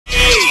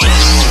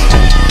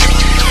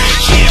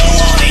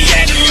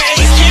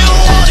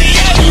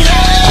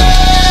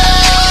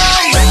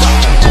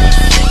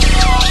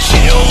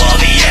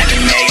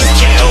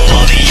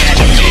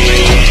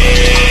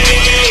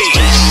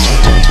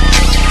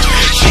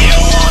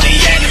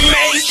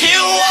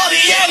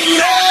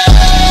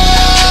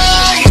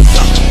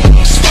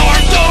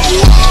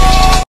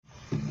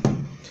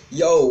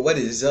What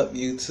is up,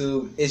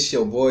 YouTube? It's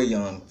your boy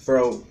Young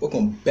Bro.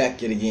 Welcome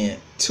back yet again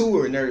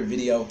to another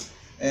video.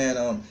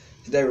 And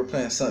today we're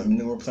playing something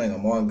new. We're playing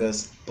Among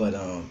Us, but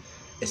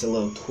it's a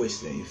little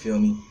twisted. You feel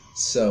me?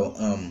 So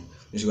we're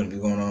just gonna be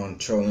going on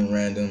trolling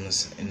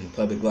randoms in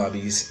public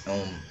lobbies.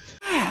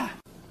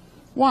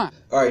 One.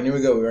 All right, here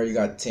we go. We already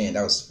got 10.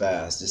 That was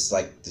fast. Just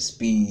like the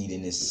speed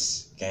in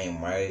this game.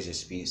 Why is your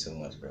speed so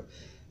much, bro?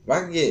 If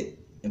I could get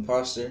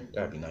imposter,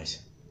 that'd be nice.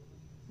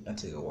 That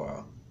take a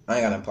while. I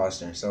ain't got an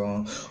imposter,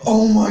 so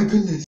oh my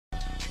goodness.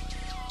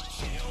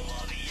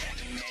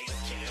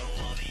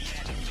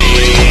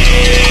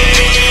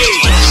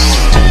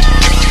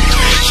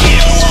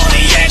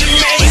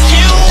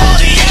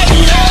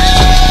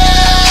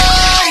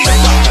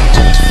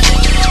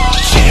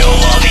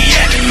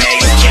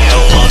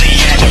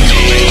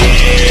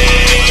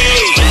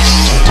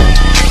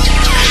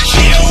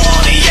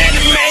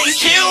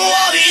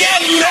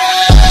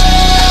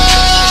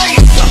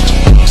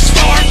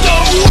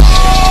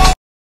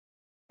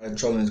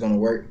 Trolling is gonna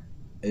work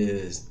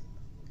is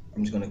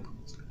I'm just gonna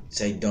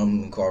say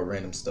dumb and call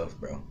random stuff,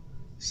 bro.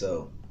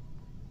 So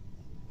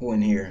who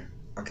in here?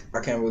 I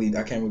can't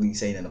really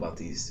say nothing about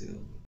these two.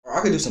 Or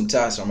I could do some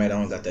tasks. I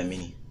don't got that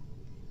many.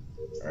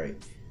 All right,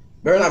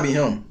 better not be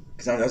him,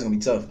 cause that's gonna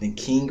be tough. Then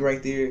King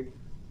right there.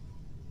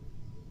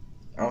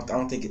 I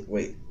don't think it.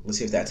 Wait, let's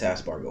see if that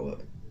task bar go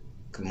up.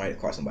 Cause it might have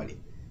caught somebody.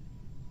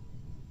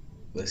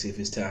 Let's see if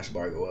his task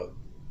bar go up.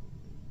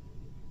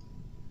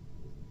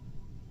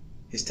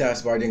 His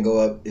taskbar didn't go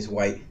up. It's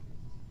white.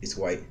 It's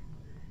white.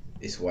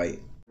 It's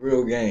white.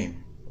 Real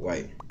game.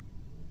 White.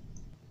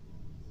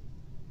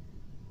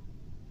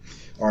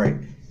 Alright.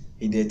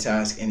 He did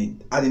task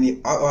and I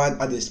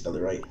did spell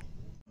it right.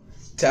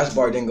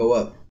 Taskbar didn't go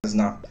up. It's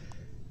not.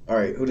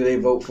 Alright, who did they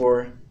vote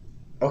for?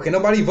 Okay,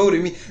 nobody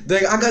voted me.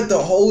 Dang, I got the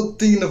whole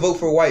thing to vote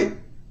for white.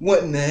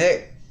 What in the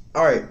heck?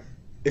 Alright.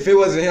 If it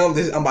wasn't him,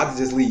 I'm about to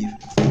just leave.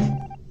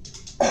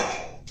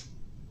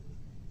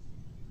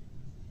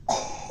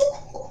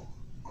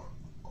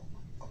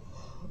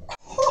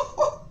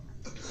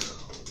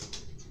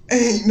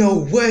 Ain't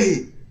no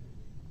way.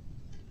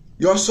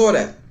 Y'all saw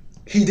that.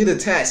 He did a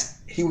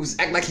task. He was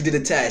acting like he did a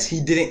task.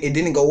 It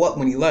didn't go up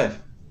when he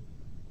left.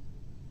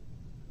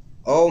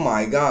 Oh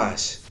my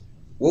gosh.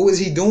 What was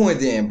he doing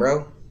then,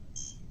 bro?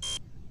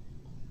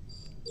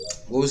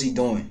 What was he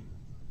doing?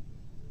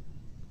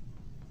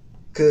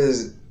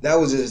 Cause that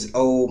was just,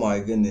 oh my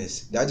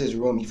goodness. That just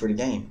ruined me for the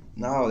game.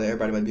 Now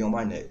everybody might be on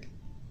my neck.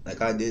 Like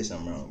I did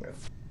something wrong, bro.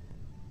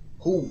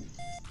 Who?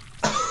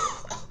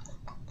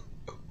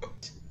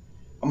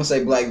 I'm gonna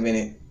say Black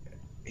Vinny.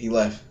 He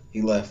left.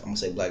 I'm gonna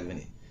say Black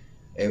Vinny.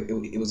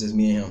 It was just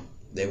me and him.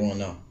 They won't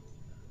know.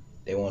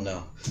 They won't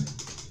know.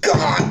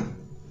 God!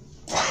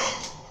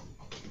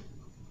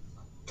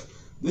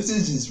 This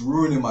is just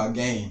ruining my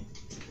game.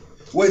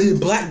 Wait, did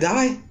Black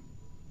die?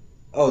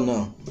 Oh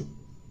no.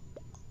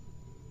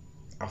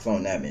 I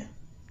found that man.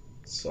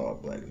 Saw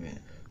Black Vent.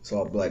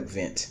 Saw Black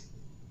Vent.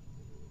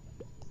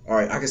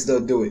 Alright, I can still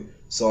do it.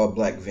 Saw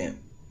Black Vent.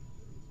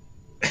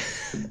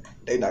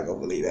 They not gonna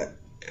believe that.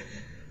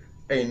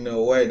 Ain't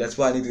no way. That's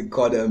why I need to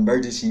call the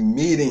emergency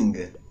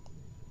meeting.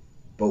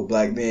 Vote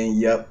Black then.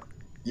 Yep.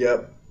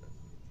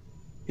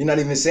 He not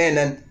even saying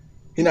nothing.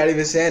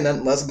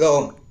 Let's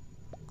go.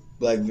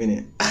 Black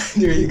Vinny.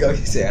 There you go.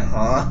 He said,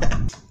 huh?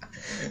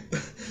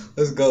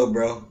 Let's go,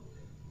 bro.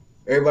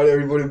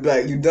 Everybody voted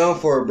Black. You done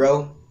for it,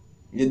 bro.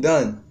 You're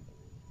done.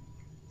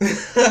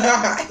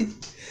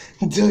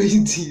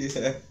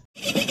 WTF.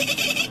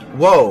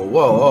 Whoa.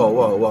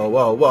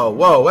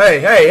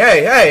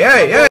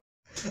 Hey.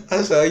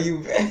 I saw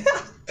you vent.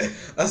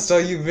 I saw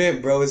you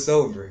vent, bro. It's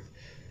over.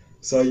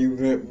 Saw you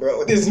vent,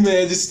 bro. This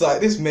man just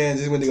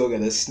went to go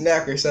get a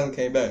snack or something,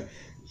 came back.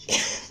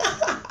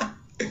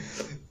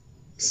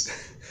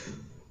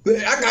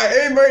 I got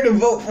everybody to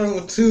vote for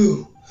him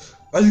too.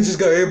 I just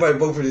got everybody to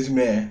vote for this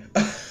man.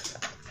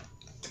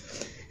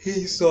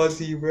 He's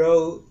salty,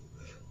 bro.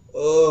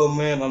 Oh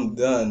man, I'm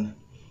done.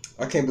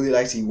 I can't believe it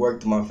actually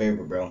worked in my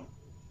favor, bro.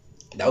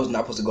 That was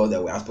not supposed to go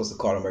that way. I was supposed to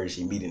call an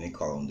emergency meeting and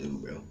call him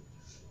dude, bro.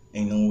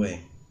 Ain't no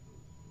way.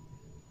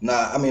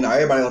 Nah, I mean,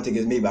 everybody don't think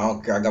it's me, but I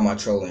don't care. I got my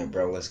trolling,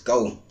 bro. Let's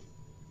go.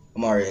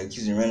 I'm already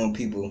accusing random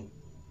people.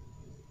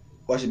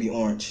 Why should it be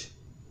orange?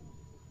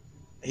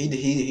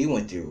 He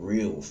went through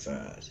real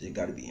fast. It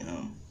gotta be him.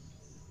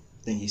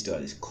 I think he still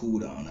had his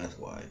cooldown. That's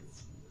why.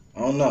 I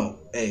don't know.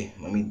 Hey,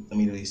 let me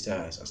do these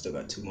tasks. I still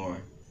got 2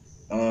 more.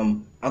 I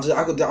don't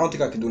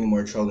think I can do any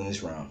more trolling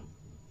this round.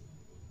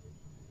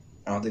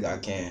 I don't think I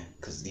can,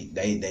 cause they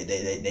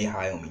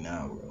high on me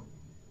now, bro.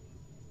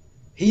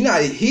 He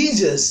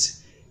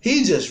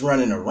just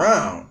running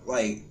around.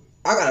 Like,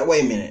 I gotta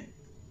wait a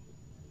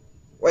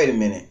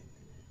minute.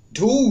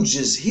 Dude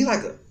he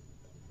like a,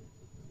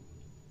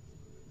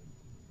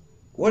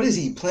 what is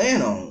he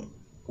playing on?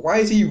 Why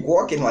is he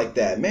walking like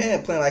that?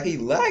 Man, playing like he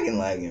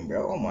lagging,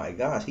 bro. Oh my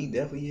gosh, he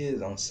definitely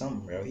is on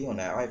something, bro. He on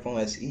that iPhone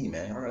SE,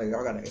 man. I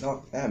gotta get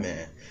off that,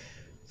 man.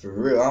 For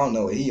real, I don't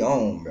know what he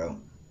on, bro.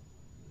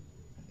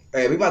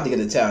 Hey, we about to get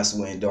a task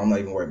win, though. I'm not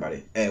even worried about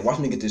it. Hey, watch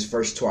me get this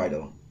first try,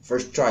 though.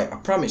 First try. I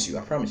promise you.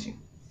 I promise you.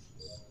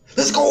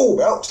 Let's go,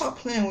 bro. Stop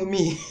playing with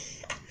me.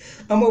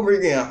 I'm over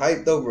here getting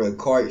hyped over a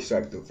card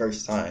strike the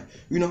first time.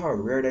 You know how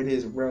rare that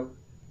is, bro?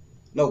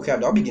 No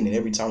cap, I'll be getting it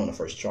every time on the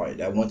first try.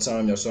 That one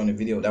time y'all saw in the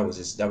video, that was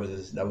just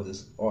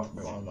off,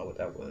 bro. I don't know what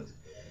that was.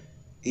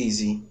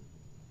 Easy.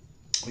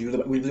 We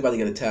really about to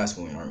get a task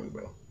win, aren't we,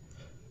 bro?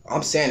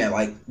 I'm saying that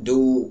like,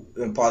 dude,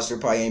 imposter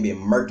probably ain't been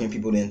murking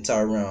people the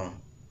entire round,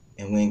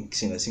 and we ain't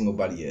seen a single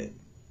body yet.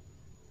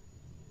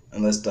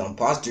 Unless the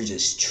imposter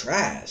just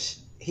trash.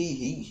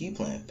 He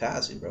playing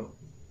passive, bro.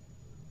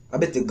 I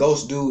bet the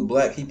ghost dude,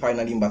 Black, he probably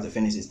not even about to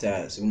finish his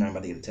task. So we're not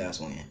about to get a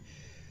task win.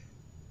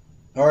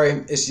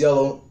 Alright, it's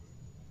yellow.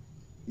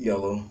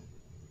 Yellow.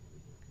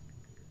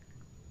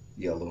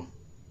 Yellow.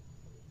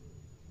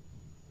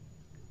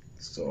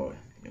 So,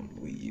 I'm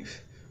gonna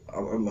leave.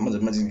 I'm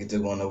gonna just get this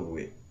one over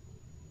with.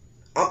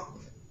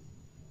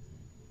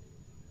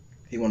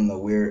 He wanna know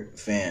where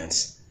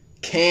fans.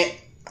 Cams.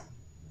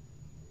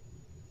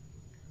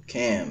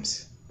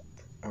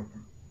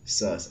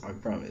 Sus, I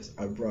promise.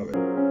 I promise.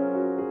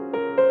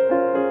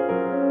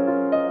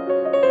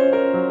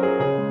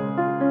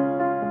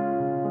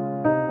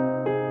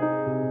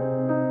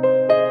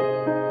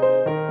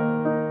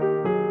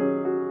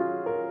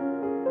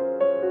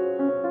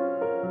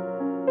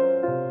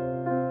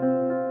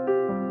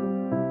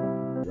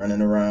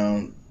 Running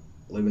around,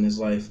 living his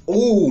life.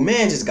 Oh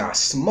man, just got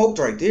smoked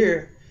right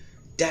there.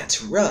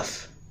 That's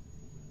rough.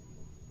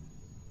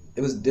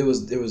 It was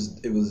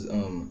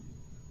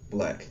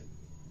black.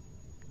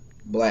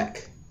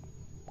 Black.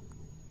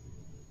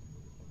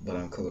 But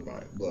I'm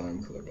colorblind.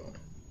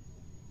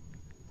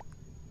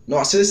 No,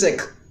 I should have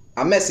said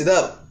I messed it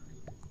up.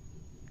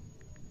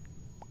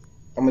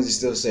 I'm gonna just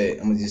still say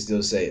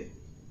it.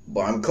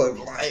 But I'm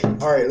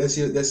colorblind. Alright, let's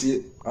see it. Let's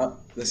see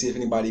if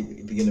anybody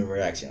begin a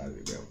reaction out of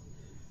it, bro.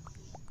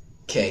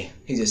 K.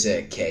 He just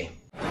said K.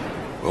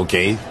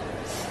 Okay.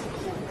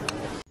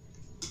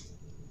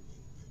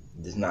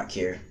 Does not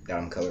care that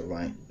I'm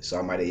colorblind, so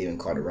I might have even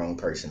called the wrong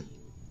person.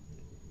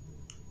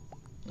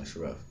 That's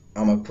rough.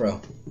 I'm a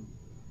pro.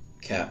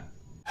 Cap.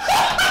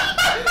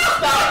 Stop the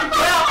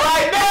cap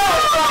right now!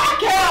 Stop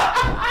the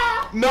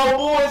cap! No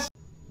boys.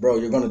 Bro,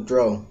 you're gonna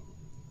throw.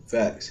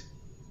 Facts.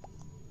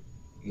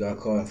 You got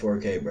caught in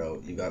 4K,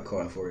 bro. You got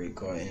caught in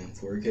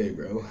 4K,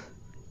 bro.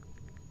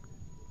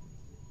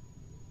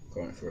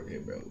 Caught in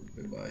 4K, bro.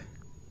 Goodbye.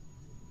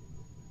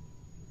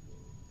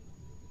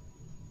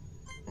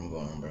 I'm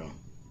going, bro.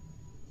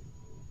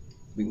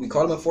 We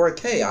caught him in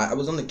 4K. I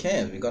was on the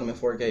cams. We got him in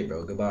 4K,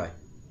 bro. Goodbye.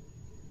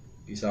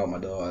 Peace out, my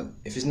dog.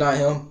 If it's not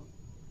him,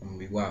 I'm gonna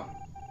be wow.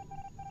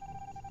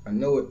 I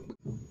know it.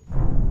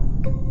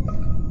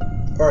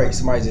 Alright,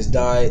 somebody just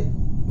died.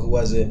 Who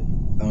was it?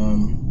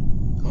 I'm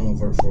gonna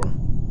vote for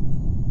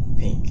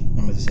Pink. I'm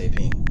gonna just say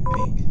Pink.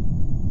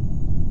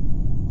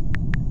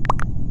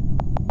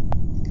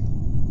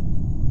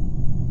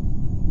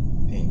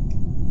 Pink.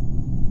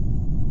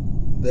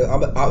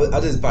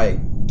 I'll just probably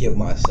give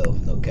myself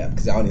no cap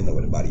because I don't even know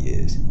what the body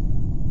is.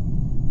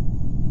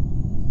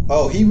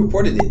 Oh, he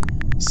reported it.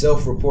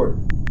 Self-report.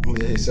 I'm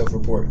gonna say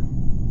self-report.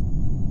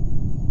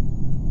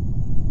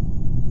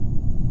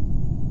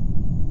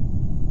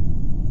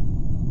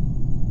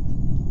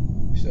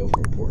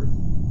 Self-report.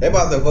 They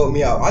about to vote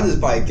me out. I just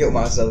probably killed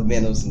myself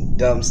being on some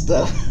dumb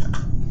stuff.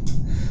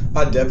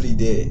 I definitely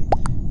did.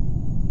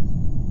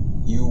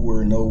 You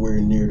were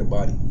nowhere near the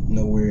body.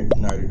 Nowhere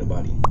near the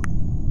body.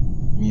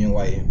 Me and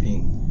White and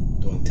Pink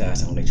doing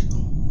tasks on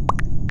electrical.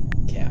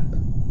 Cap.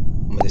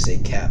 I'm gonna say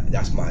cap.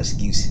 That's my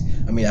excuse.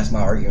 I mean, that's my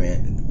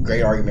argument.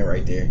 Great argument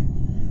right there.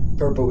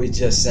 Purple is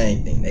just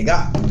same thing. They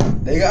got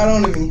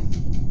on to me.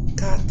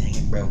 God dang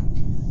it, bro.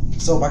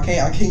 So if I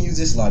can't use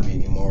this lobby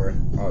anymore,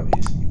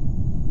 obviously.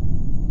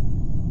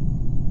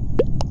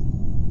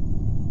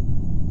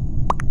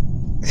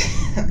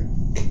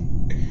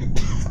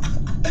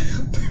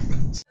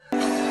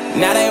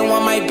 Now they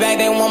want my bag,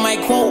 they want my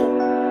quote.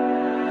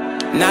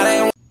 Now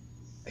they want.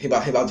 He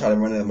about to try to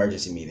run an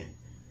emergency meeting.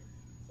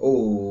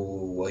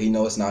 Oh, well, he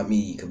know it's not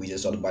me because we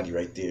just saw the body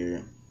right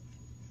there.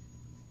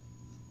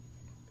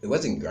 It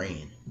wasn't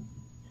green.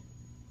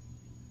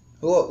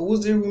 Who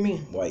was there with me?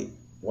 White.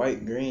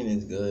 White, green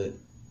is good.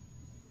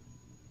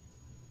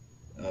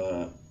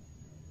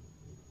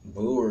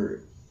 Blue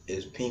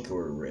is pink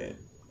or red.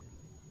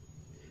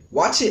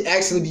 Watch it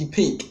actually be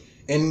pink.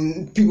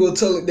 And people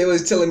they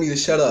was telling me to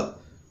shut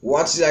up.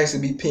 Watch it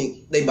actually be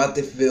pink. They about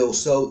to feel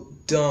so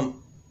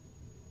dumb.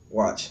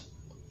 Watch.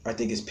 I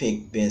think it's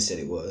pink. Ben said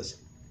it was.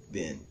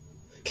 Ben.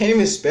 Can't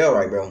even spell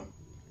right, bro.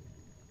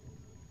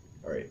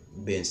 Alright.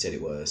 Ben said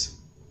it was.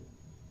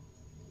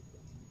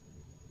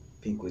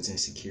 Pink was in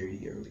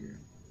security earlier.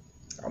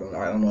 I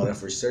don't know that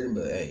for certain,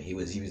 but hey, he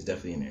was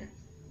definitely in there.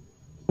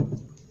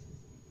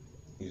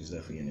 He was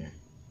definitely in there.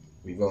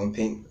 We voting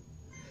pink.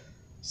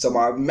 So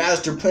my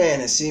master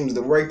plan, it seems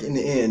to work in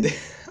the end.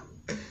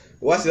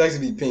 Watch it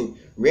actually be pink.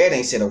 Red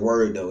ain't said a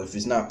word though. If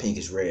it's not pink,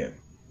 it's red.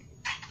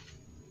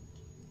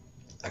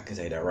 I can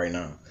say that right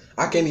now.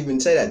 I can't even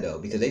say that though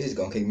because they just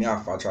gonna kick me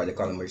off if I try to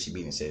call emergency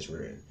beat and say it's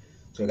red.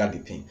 So it gotta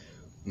be pink.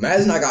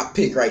 Imagine I got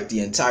pink right the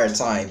entire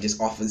time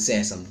just off of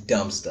saying some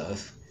dumb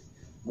stuff.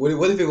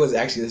 What if it was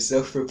actually a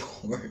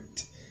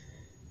self-report?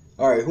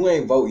 Alright, who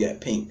ain't vote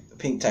yet? Pink.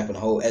 Pink typing the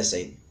whole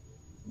essay.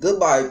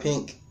 Goodbye,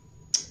 Pink.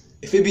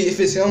 If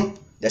it's him,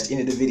 that's the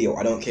end of the video.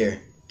 I don't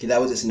care. Cause that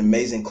was just an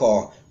amazing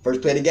call.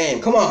 First play of the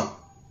game. Come on.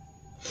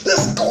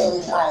 Let's go,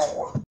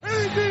 bro.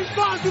 Anything's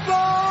possible!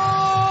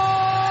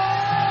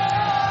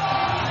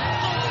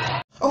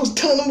 I was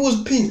telling them it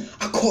was pink.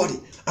 I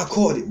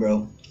caught it,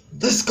 bro.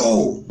 Let's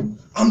go.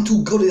 I'm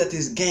too goated at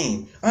this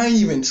game. I ain't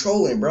even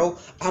trolling, bro.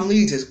 I'm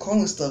literally just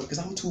calling stuff because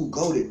I'm too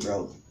goated,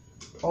 bro.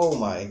 Oh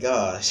my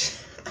gosh.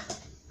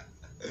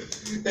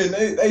 And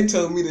they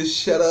told me to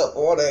shut up,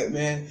 all that,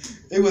 man.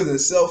 It was a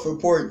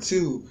self-report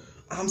too.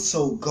 I'm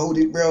so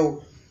goated,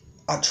 bro.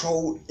 I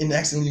trolled and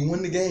accidentally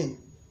won the game.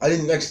 I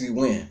didn't actually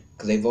win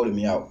because they voted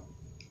me out.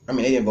 I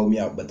mean, they didn't vote me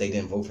out, but they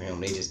didn't vote for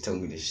him. They just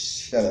told me to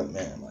shut up,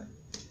 man. Like,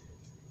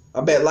 I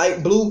bet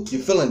light blue,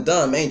 you're feeling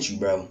dumb, ain't you,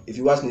 bro? If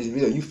you're watching this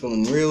video, you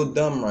feeling real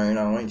dumb right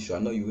now, ain't you? I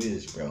know you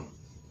is, bro.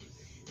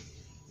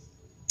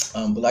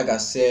 But like I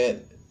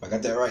said, if I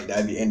got that right,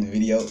 that'd be the end of the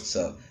video.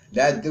 So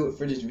that'd do it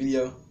for this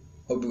video.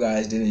 Hope you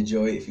guys did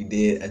enjoy. If you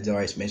did, as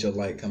always, make sure to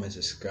like, comment,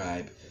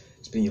 subscribe.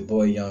 It's been your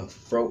boy Young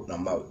Fro, and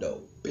I'm out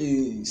though.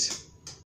 Peace.